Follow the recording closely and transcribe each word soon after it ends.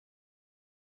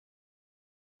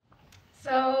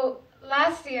So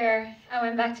last year, I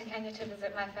went back to Kenya to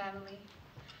visit my family.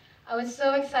 I was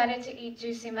so excited to eat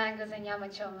juicy mangoes and nyama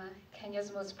choma,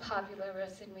 Kenya's most popular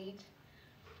roasted meat.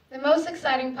 The most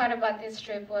exciting part about this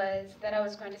trip was that I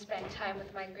was going to spend time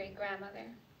with my great-grandmother.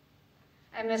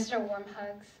 I missed her warm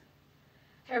hugs,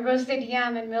 her roasted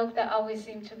yam and milk that always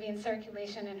seemed to be in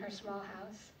circulation in her small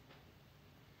house.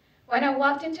 When I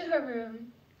walked into her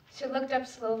room, she looked up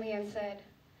slowly and said,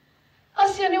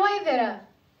 "Waruguru Waithira."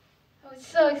 I was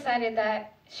so excited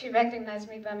that she recognized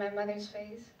me by my mother's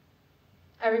face.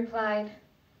 I replied,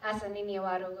 "Asa nini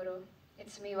Waruguru?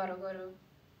 It's me, Waruguru."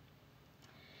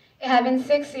 It had been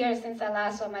 6 years since I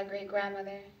last saw my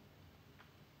great-grandmother.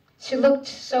 She looked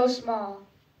so small,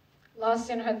 lost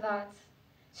in her thoughts.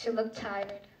 She looked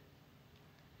tired.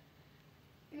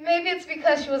 Maybe it's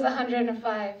because she was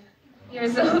 105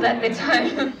 years old at the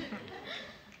time.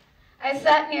 I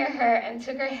sat near her and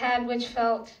took her hand, which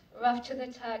felt rough to the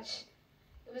touch.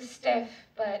 It was stiff,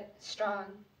 but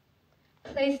strong.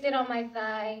 Placed it on my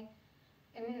thigh,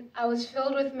 and I was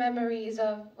filled with memories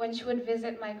of when she would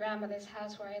visit my grandmother's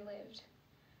house where I lived.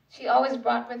 She always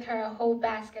brought with her a whole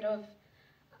basket of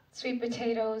sweet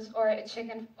potatoes or a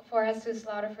chicken for us to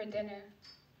slaughter for dinner.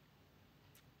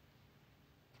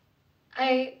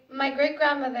 My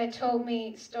great-grandmother told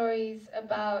me stories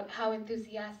about how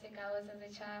enthusiastic I was as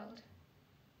a child.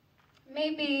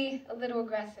 Maybe a little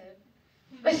aggressive,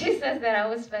 but she says that I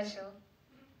was special.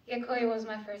 Kikuyu was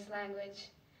my first language,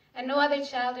 and no other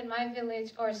child in my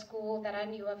village or school that I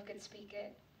knew of could speak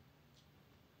it.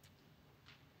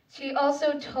 She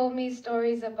also told me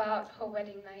stories about her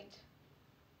wedding night.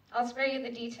 I'll spare you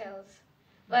the details,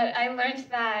 but I learned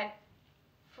that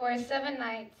for 7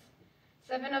 nights,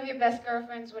 7 of your best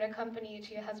girlfriends would accompany you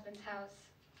to your husband's house.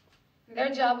 Their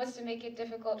job was to make it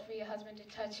difficult for your husband to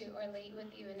touch you or lay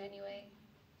with you in any way.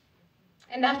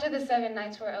 And after the 7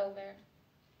 nights were over,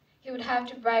 he would have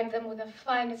to bribe them with the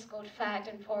finest goat fat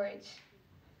and porridge.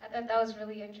 I thought that was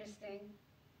really interesting.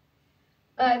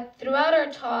 But throughout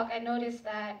our talk, I noticed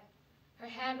that her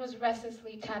hand was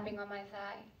restlessly tapping on my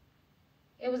thigh.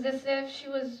 It was as if she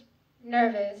was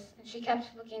nervous, and she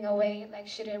kept looking away like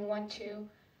she didn't want to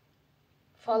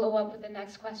follow up with the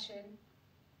next question.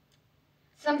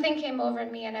 Something came over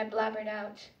me and I blabbered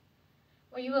out,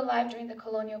 "Were you alive during the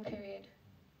colonial period?"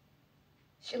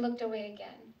 She looked away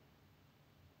again.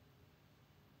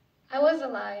 I was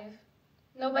alive.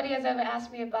 Nobody has ever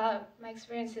asked me about my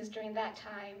experiences during that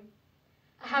time.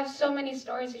 I have so many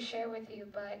stories to share with you,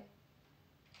 but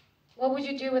what would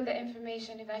you do with the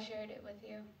information if I shared it with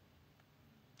you?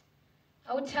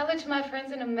 I would tell it to my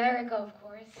friends in America, of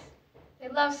course. They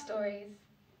love stories.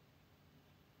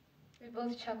 We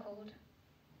both chuckled.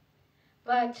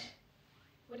 But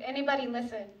would anybody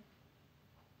listen?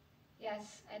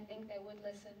 Yes, I think they would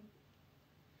listen.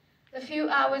 The few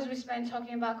hours we spent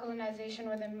talking about colonization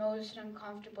were the most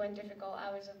uncomfortable and difficult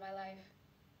hours of my life.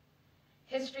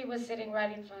 History was sitting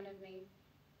right in front of me.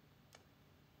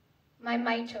 My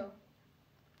Maito,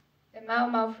 the Mau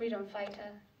Mau freedom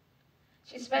fighter.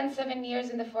 She spent 7 years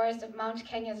in the forest of Mount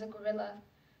Kenya as a guerrilla,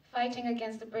 fighting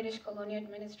against the British colonial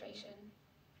administration.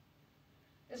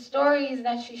 The stories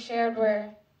that she shared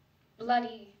were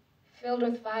bloody, filled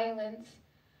with violence,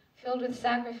 filled with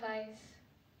sacrifice,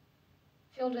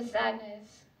 filled with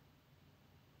sadness,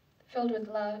 filled with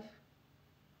love.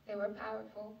 They were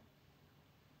powerful.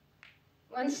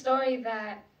 One story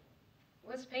that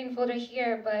was painful to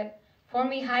hear, but for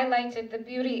me highlighted the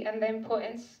beauty and the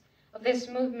importance of this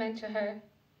movement to her,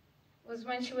 was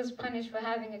when she was punished for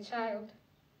having a child.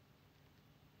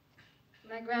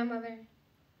 My grandmother.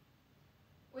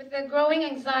 With the growing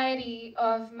anxiety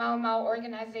of Mau Mau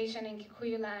organization in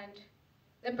Kikuyu land,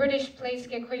 the British placed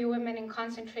Kikuyu women in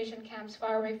concentration camps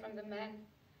far away from the men.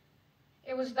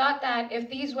 It was thought that if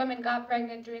these women got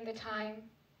pregnant during the time,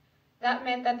 that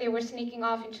meant that they were sneaking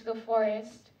off into the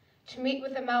forest to meet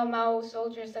with the Mau Mau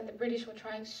soldiers that the British were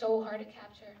trying so hard to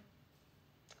capture.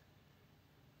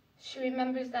 She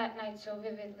remembers that night so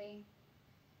vividly.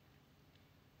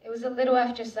 It was a little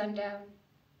after sundown,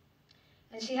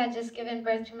 and she had just given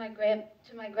birth to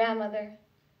my grandmother,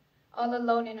 all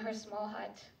alone in her small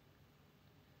hut.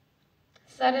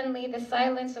 Suddenly, the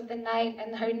silence of the night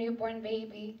and her newborn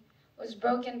baby was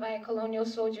broken by a colonial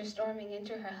soldier storming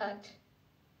into her hut.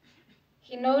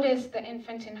 He noticed the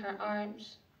infant in her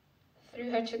arms, threw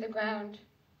her to the ground,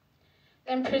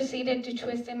 then proceeded to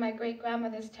twist in my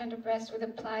great-grandmother's tender breast with the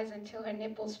pliers until her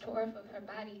nipples tore off of her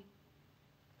body.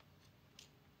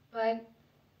 But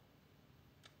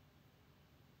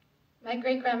my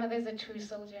great-grandmother is a true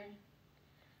soldier.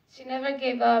 She never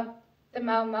gave up the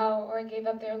Mau Mau or gave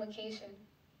up their location.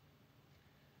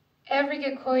 Every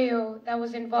Kikuyu that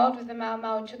was involved with the Mau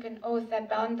Mau took an oath that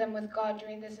bound them with God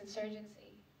during this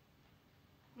insurgency.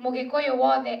 Mugikoyo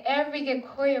wade, every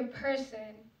Kikuyu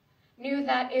person knew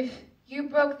that if you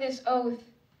broke this oath,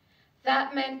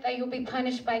 that meant that you'll be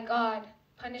punished by God,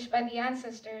 punished by the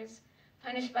ancestors,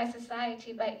 punished by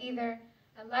society, by either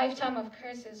a lifetime of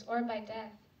curses or by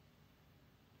death.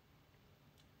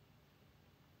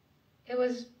 It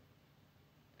was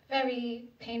very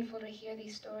painful to hear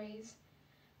these stories.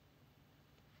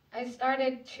 I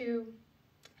started to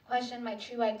question my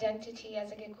true identity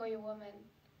as a Kikuyu woman.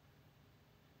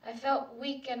 I felt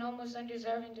weak and almost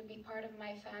undeserving to be part of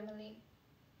my family.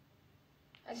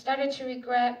 I started to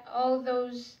regret all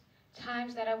those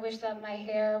times that I wished that my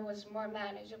hair was more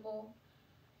manageable,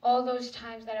 all those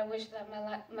times that I wished that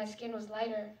my skin was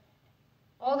lighter,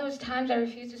 all those times I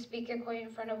refused to speak Kikuyu in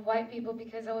front of white people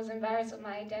because I was embarrassed of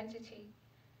my identity.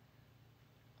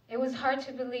 It was hard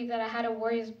to believe that I had a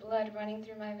warrior's blood running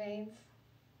through my veins.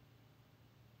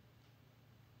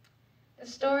 The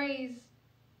stories,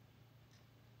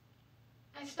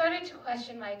 I started to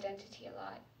question my identity a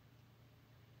lot.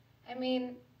 I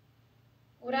mean,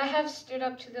 would I have stood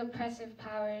up to the oppressive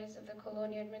powers of the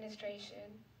colonial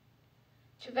administration,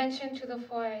 to venture into the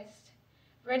forest,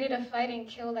 ready to fight and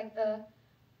kill like the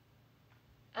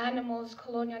animals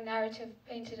colonial narrative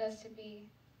painted us to be?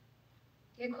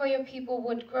 Kikuyu people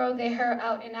would grow their hair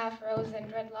out in afros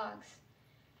and dreadlocks,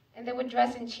 and they would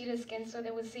dress in cheetah skin so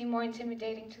they would seem more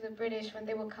intimidating to the British when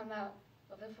they would come out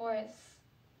of the forests.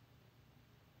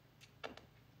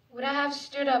 Would I have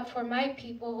stood up for my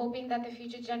people, hoping that the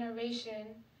future generation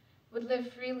would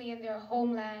live freely in their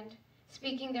homeland,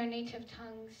 speaking their native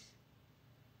tongues,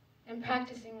 and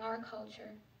practicing our culture?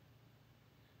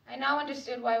 I now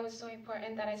understood why it was so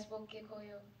important that I spoke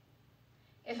Kikuyu.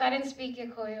 If I didn't speak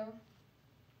Kikuyu,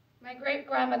 my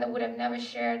great-grandmother would have never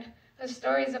shared her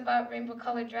stories about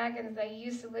rainbow-colored dragons that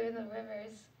used to live in the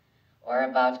rivers, or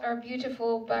about our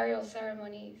beautiful burial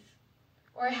ceremonies,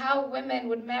 or how women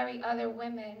would marry other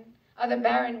women, other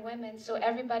barren women, so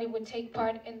everybody would take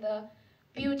part in the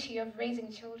beauty of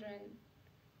raising children.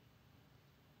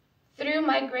 Through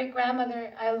my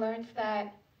great-grandmother, I learned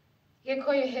that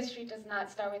Kikuyu history does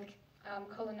not start with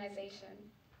colonization.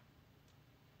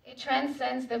 It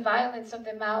transcends the violence of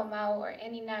the Mau Mau or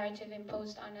any narrative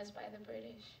imposed on us by the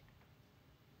British.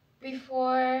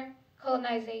 Before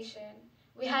colonization,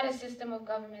 we had a system of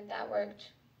government that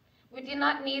worked. We did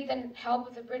not need the help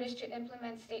of the British to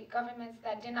implement state governments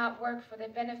that did not work for the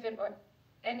benefit of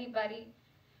anybody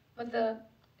but the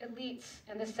elites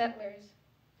and the settlers.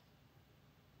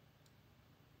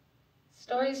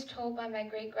 Stories told by my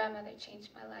great-grandmother changed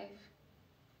my life.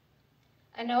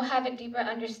 I now have a deeper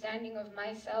understanding of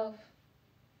myself,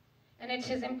 and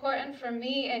it is important for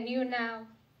me and you now,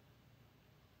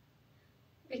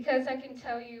 because I can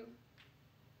tell you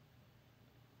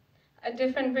a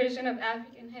different version of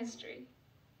African history.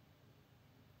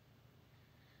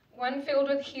 One filled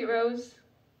with heroes,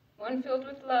 one filled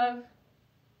with love,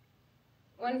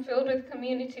 one filled with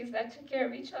communities that took care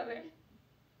of each other.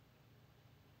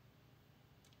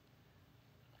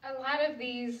 A lot of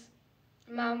these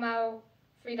Mau Mau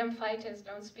freedom fighters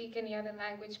don't speak any other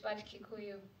language but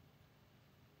Kikuyu.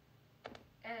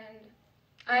 And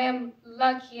I am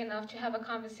lucky enough to have a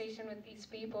conversation with these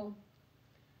people.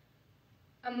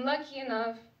 I'm lucky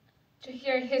enough to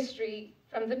hear history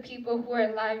from the people who were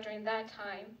alive during that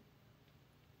time.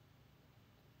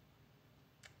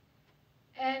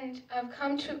 And I've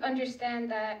come to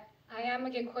understand that I am a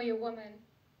Kikuyu woman.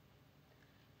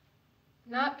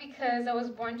 Not because I was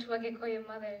born to a Kikuyu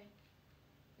mother.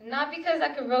 Not because I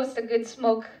could roast a good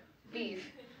smoked beef.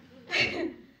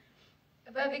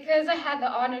 But because I had the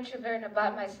honor to learn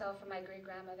about myself from my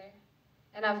great-grandmother.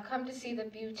 And I've come to see the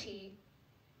beauty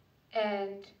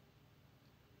and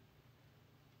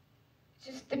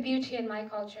just the beauty in my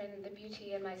culture and the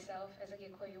beauty in myself as a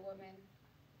Kikuyu woman.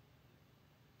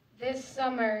 This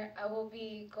summer, I will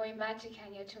be going back to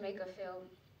Kenya to make a film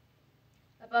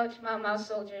about Mau Mau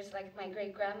soldiers like my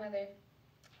great-grandmother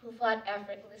who fought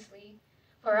effortlessly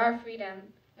for our freedom.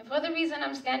 And for the reason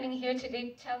I'm standing here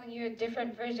today telling you a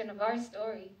different version of our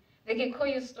story, the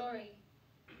Kikuyu story,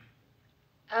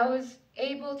 I was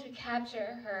able to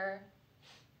capture her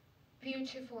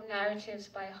beautiful narratives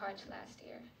by heart last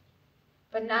year.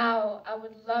 But now I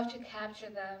would love to capture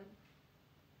them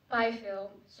by film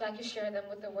so I could share them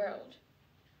with the world.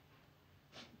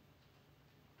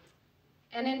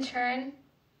 And in turn,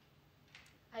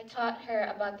 I taught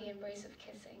her about the embrace of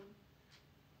kissing.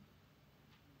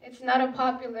 It's not a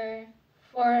popular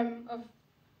form of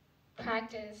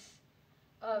practice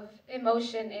of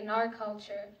emotion in our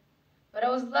culture, but I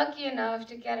was lucky enough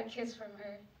to get a kiss from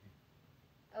her.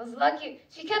 I was lucky.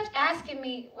 She kept asking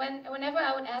me, whenever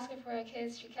I would ask her for a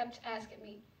kiss, she kept asking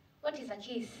me, what is a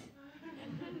kiss?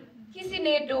 Kissy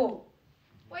nedo.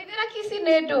 Why did I kiss you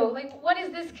nedo? Like, what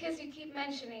is this kiss you keep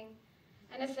mentioning?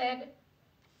 And I said,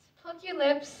 pluck your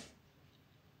lips,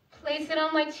 place it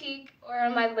on my cheek or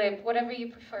on my lip, whatever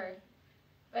you prefer.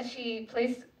 But she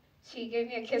gave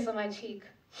me a kiss on my cheek.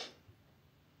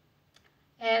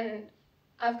 And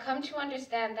I've come to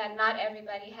understand that not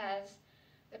everybody has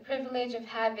the privilege of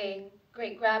having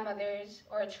great-grandmothers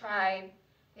or a tribe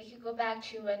that you go back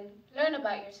to and learn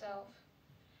about yourself.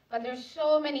 But there's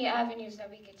so many avenues that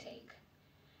we could take.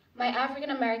 My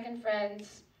African-American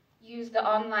friends use the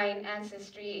online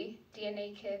ancestry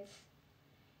DNA kits,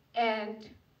 and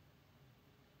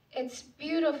it's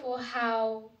beautiful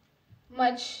how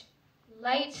much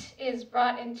light is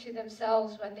brought into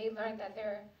themselves when they learn that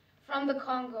they're from the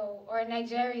Congo or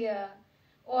Nigeria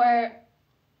or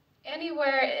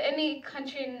anywhere, any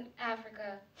country in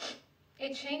Africa.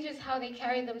 It changes how they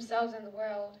carry themselves in the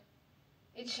world.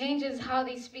 It changes how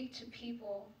they speak to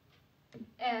people.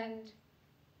 And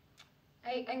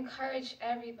I encourage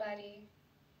everybody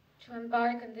to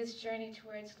embark on this journey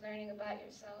towards learning about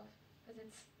yourself, because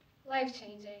it's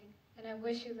life-changing, and I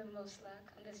wish you the most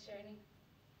luck on this journey.